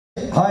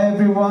Hi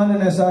everyone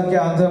in SR के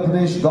Andhra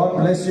Pradesh. God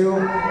bless you.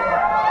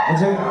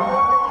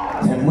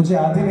 मुझे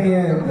आती नहीं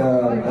है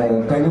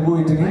तेलुगु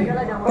इतनी.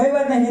 कोई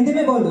बात नहीं, हिंदी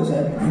में बोल दो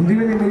सर. हिंदी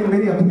में नहीं,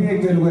 मेरी अपनी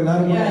एक तेलुगु है ना.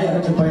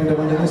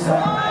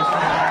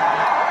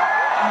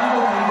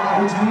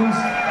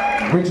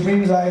 Which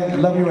means I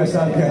love you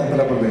SR के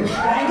Andhra Pradesh.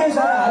 Thank you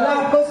sir. अल्लाह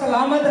आपको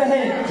सलामत रहे.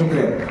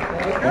 शुक्रिया.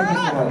 Thank you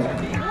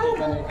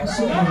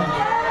so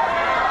much.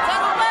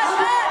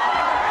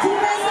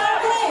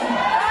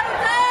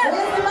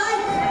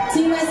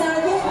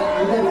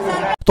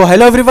 तो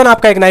हेलो एवरीवन,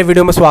 आपका एक नई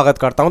वीडियो में स्वागत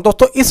करता हूं।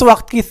 दोस्तों, इस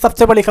वक्त की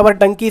सबसे बड़ी खबर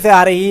डंकी से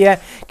आ रही है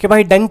कि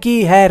भाई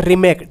डंकी है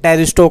रीमेक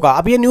टेररिस्टों का।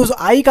 अब ये न्यूज़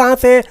आई कहां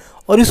से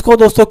और इसको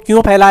दोस्तों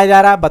क्यों फैलाया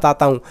जा रहा है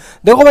बताता हूं।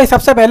 देखो भाई,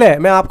 सबसे पहले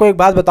मैं आपको एक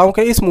बात बताऊं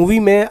कि इस मूवी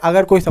में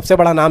अगर कोई सबसे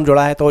बड़ा नाम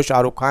जुड़ा है तो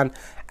शाहरुख खान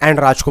एंड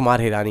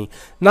राजकुमार हिरानी।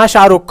 ना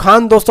शाहरुख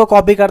खान दोस्तों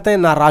कॉपी करते हैं,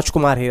 ना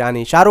राजकुमार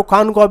हिरानी। शाहरुख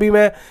खान को अभी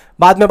मैं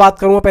बाद में बात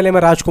करूँगा, पहले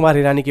मैं राजकुमार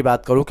हिरानी की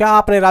बात करूँ। क्या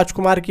आपने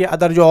राजकुमार की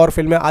अदर जो और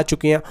फिल्में आ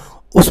चुकी हैं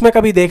उसमें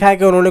कभी देखा है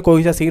कि उन्होंने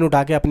कोई सा सीन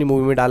उठा के अपनी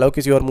मूवी में डाला हो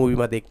किसी और मूवी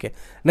में देख के?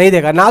 नहीं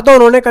देखा। ना तो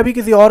उन्होंने कभी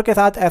किसी और के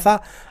साथ ऐसा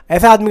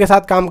आदमी के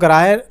साथ काम करा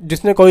है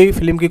जिसने कोई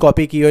फिल्म की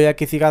कॉपी की हो या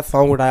किसी का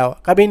सॉन्ग उठाया हो,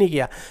 कभी नहीं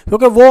किया,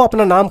 क्योंकि वो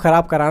अपना नाम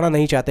खराब कराना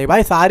नहीं चाहते।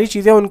 भाई सारी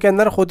चीज़ें उनके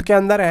अंदर खुद के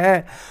अंदर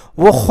हैं।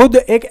 वो खुद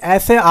एक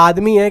ऐसे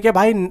आदमी है कि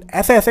भाई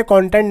ऐसे ऐसे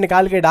कंटेंट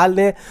निकाल के डाल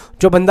दें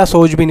जो बंदा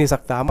सोच भी नहीं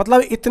सकता।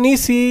 मतलब इतनी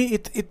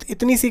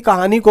सी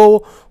कहानी को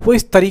वो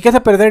इस तरीके से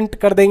प्रेजेंट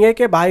कर देंगे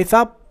कि भाई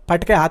साहब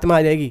फट के हाथ में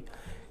आ जाएगी।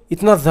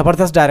 इतना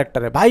ज़बरदस्त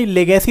डायरेक्टर है भाई।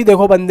 लेगेसी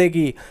देखो बंदे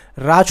की,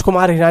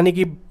 राजकुमार हिरानी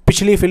की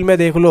पिछली फिल्में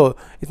देख लो,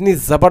 इतनी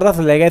ज़बरदस्त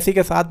लेगेसी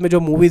के साथ में जो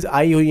मूवीज़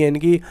आई हुई हैं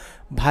इनकी,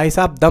 भाई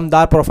साहब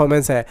दमदार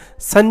परफॉर्मेंस है।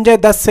 संजय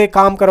दत्त से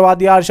काम करवा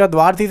दिया, अरशद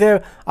वारसी से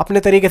अपने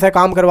तरीके से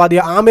काम करवा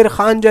दिया, आमिर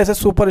खान जैसे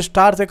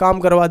सुपरस्टार से काम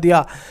करवा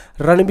दिया,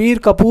 रणबीर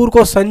कपूर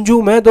को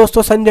संजू में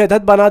दोस्तों संजय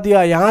दत्त बना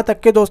दिया। यहाँ तक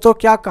के दोस्तों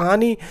क्या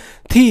कहानी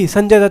थी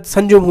संजय दत्त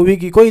संजू मूवी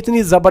की, कोई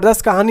इतनी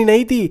ज़बरदस्त कहानी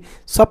नहीं थी।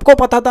 सबको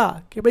पता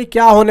था कि भाई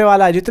क्या होने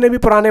वाला है। जितने भी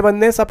पुराने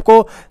बंदे हैं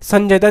सबको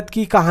संजय दत्त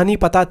की कहानी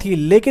पता थी,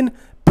 लेकिन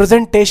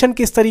प्रेजेंटेशन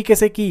किस तरीके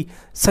से की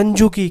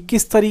संजू की,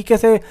 किस तरीके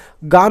से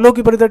गानों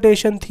की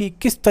प्रेजेंटेशन थी,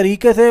 किस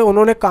तरीके से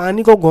उन्होंने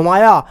कहानी को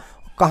घुमाया,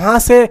 कहाँ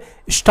से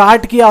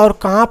स्टार्ट किया और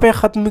कहाँ पे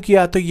ख़त्म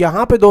किया। तो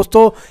यहाँ पे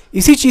दोस्तों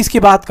इसी चीज़ की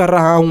बात कर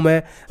रहा हूँ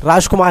मैं।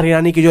 राजकुमार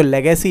हिरानी की जो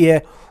लेगेसी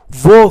है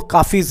वो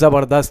काफ़ी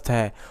ज़बरदस्त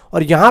है।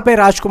 और यहाँ पे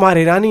राजकुमार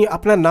हिरानी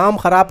अपना नाम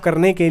ख़राब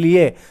करने के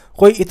लिए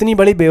कोई इतनी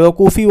बड़ी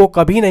बेवकूफ़ी वो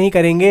कभी नहीं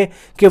करेंगे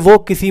कि वो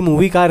किसी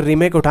मूवी का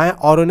रीमेक उठाएं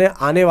और उन्हें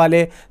आने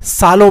वाले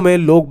सालों में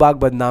लोग बाग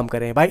बदनाम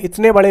करें। भाई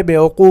इतने बड़े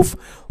बेवकूफ़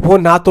वो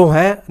ना तो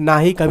हैं, ना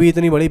ही कभी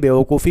इतनी बड़ी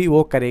बेवकूफ़ी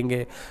वो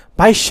करेंगे।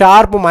 भाई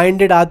शार्प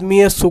माइंडेड आदमी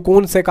है,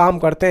 सुकून से काम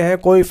करते हैं,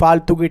 कोई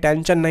फालतू की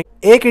टेंशन नहीं।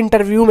 एक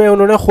इंटरव्यू में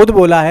उन्होंने खुद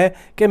बोला है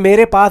कि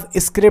मेरे पास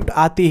स्क्रिप्ट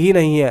आती ही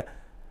नहीं है।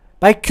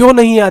 भाई क्यों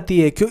नहीं आती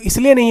है? क्यों?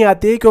 इसलिए नहीं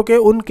आती है क्योंकि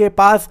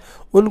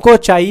उनको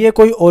चाहिए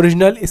कोई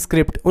ओरिजिनल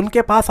स्क्रिप्ट।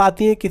 उनके पास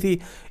आती है किसी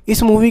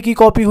इस मूवी की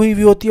कॉपी हुई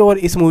भी होती है और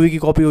इस मूवी की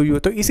कॉपी हुई हो,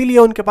 तो इसीलिए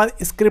उनके पास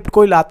स्क्रिप्ट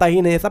कोई लाता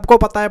ही नहीं है। सबको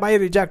पता है भाई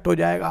रिजेक्ट हो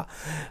जाएगा,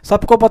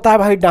 सबको पता है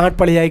भाई डांट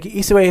पड़ जाएगी,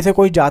 इस वजह से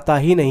कोई जाता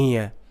ही नहीं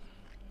है।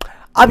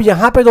 अब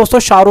यहाँ पे दोस्तों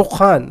शाहरुख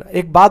खान,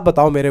 एक बात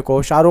बताओ मेरे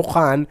को, शाहरुख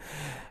खान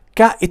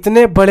क्या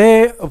इतने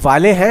बड़े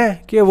वाले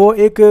हैं कि वो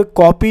एक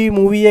कॉपी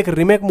मूवी, एक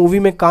रीमेक मूवी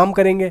में काम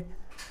करेंगे?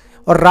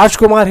 और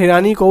राजकुमार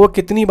हिरानी को वो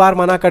कितनी बार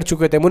मना कर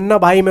चुके थे। मुन्ना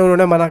भाई में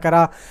उन्होंने मना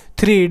करा,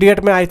 3 इडियट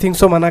में आई थिंक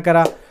सो मना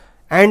करा।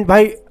 एंड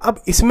भाई अब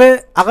इसमें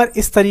अगर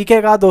इस तरीके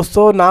का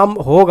दोस्तों नाम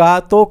होगा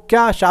तो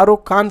क्या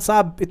शाहरुख खान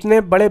साहब इतने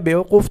बड़े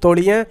बेवकूफ़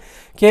थोड़ी हैं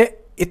कि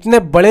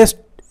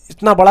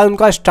इतना बड़ा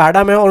उनका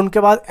स्टारडम है और उनके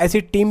पास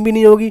ऐसी टीम भी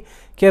नहीं होगी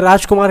कि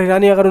राजकुमार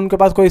हिरानी अगर उनके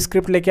पास कोई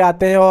स्क्रिप्ट लेके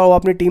आते हैं और वो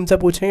अपनी टीम से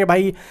पूछेंगे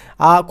भाई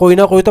कोई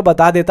ना कोई तो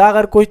बता देता,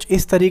 अगर कुछ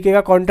इस तरीके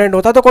का कंटेंट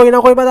होता तो कोई ना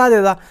कोई बता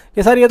देता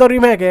कि सर ये तो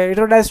रीमेक है, ये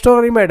तो डेस्टो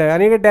रीमेक है।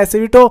 यानी कि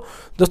डेसिटो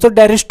दोस्तों,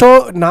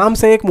 डेरिस्टो नाम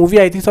से एक मूवी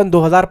आई थी सन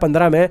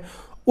 2015 में,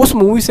 उस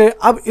मूवी से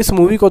अब इस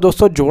मूवी को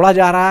दोस्तों जोड़ा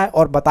जा रहा है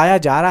और बताया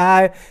जा रहा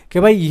है कि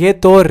भाई ये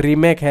तो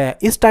रीमेक है।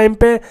 इस टाइम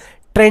पे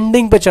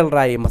ट्रेंडिंग पे चल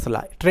रहा है ये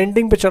मसला,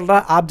 ट्रेंडिंग पे चल रहा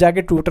है। आप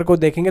जाके ट्विटर को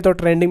देखेंगे तो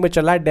ट्रेंडिंग पे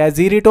चल रहा है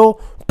डेजिरिटो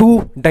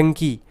टू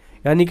डंकी,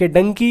 यानी कि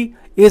Dunki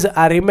is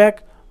a remake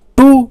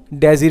to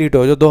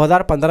डेजिरिटो, जो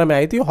 2015 में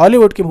आई थी,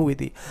 हॉलीवुड की मूवी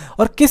थी।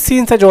 और किस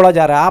सीन से जोड़ा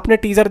जा रहा है? आपने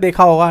टीज़र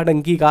देखा होगा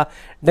डंकी का।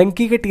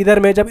 डंकी के टीज़र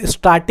में जब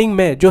स्टार्टिंग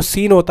में जो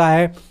सीन होता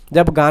है,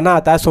 जब गाना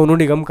आता है सोनू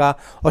निगम का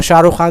और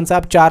शाहरुख खान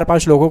साहब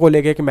 4-5 लोगों को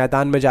लेके एक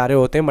मैदान में जा रहे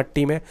होते हैं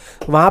मट्टी में,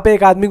 वहाँ पे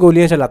एक आदमी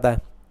गोलियाँ चलाता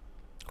है।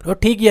 तो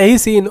ठीक यही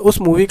सीन उस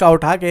मूवी का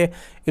उठा के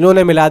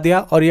इन्होंने मिला दिया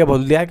और ये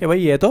बोल दिया कि भाई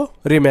ये तो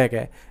रीमेक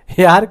है।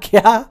 यार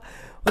क्या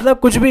मतलब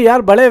कुछ भी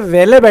यार, बड़े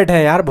वेले बैठे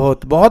हैं यार,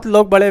 बहुत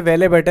लोग बड़े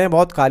वेले बैठे हैं,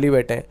 बहुत खाली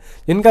बैठे हैं,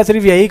 जिनका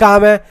सिर्फ यही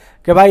काम है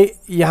कि भाई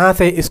यहाँ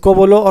से इसको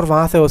बोलो और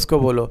वहाँ से उसको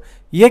बोलो।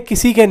 ये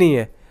किसी के नहीं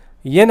है,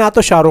 ये ना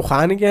तो शाहरुख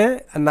खान के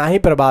हैं ना ही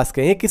प्रभास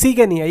के हैं, ये किसी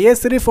के नहीं है। ये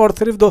सिर्फ और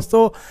सिर्फ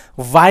दोस्तों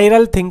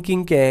वायरल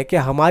थिंकिंग के हैं कि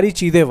हमारी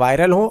चीज़ें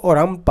वायरल हों और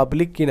हम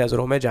पब्लिक की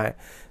नज़रों में जाएं।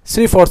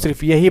 सिर्फ और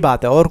सिर्फ यही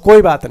बात है और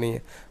कोई बात नहीं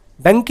है।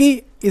 डंकी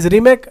इज़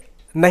रीमेक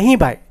नहीं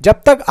भाई,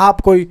 जब तक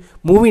आप कोई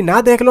मूवी ना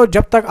देख लो,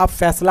 जब तक आप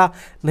फैसला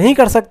नहीं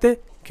कर सकते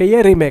कि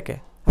ये रीमेक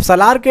है। अब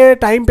सलार के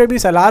टाइम पे भी,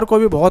 सलार को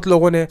भी बहुत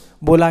लोगों ने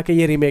बोला कि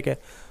ये रीमेक है,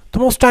 तो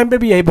मैं उस टाइम पे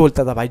भी यही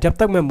बोलता था भाई, जब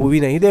तक मैं मूवी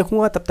नहीं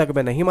देखूंगा तब तक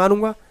मैं नहीं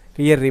मानूंगा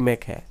कि ये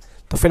रीमेक है।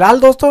 तो फिलहाल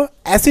दोस्तों,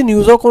 ऐसी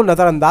न्यूज़ों को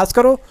नज़रअंदाज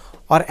करो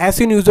और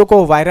ऐसी न्यूज़ों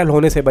को वायरल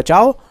होने से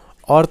बचाओ,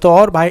 और तो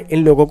और भाई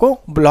इन लोगों को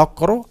ब्लॉक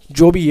करो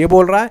जो भी ये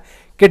बोल रहा है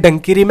कि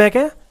डंकी रीमेक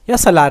है या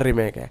सलार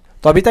रीमेक है।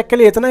 तो अभी तक के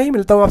लिए इतना ही,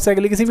 मिलता हूँ आपसे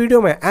अगली किसी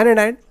वीडियो में।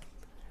 And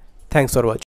thanks for watching.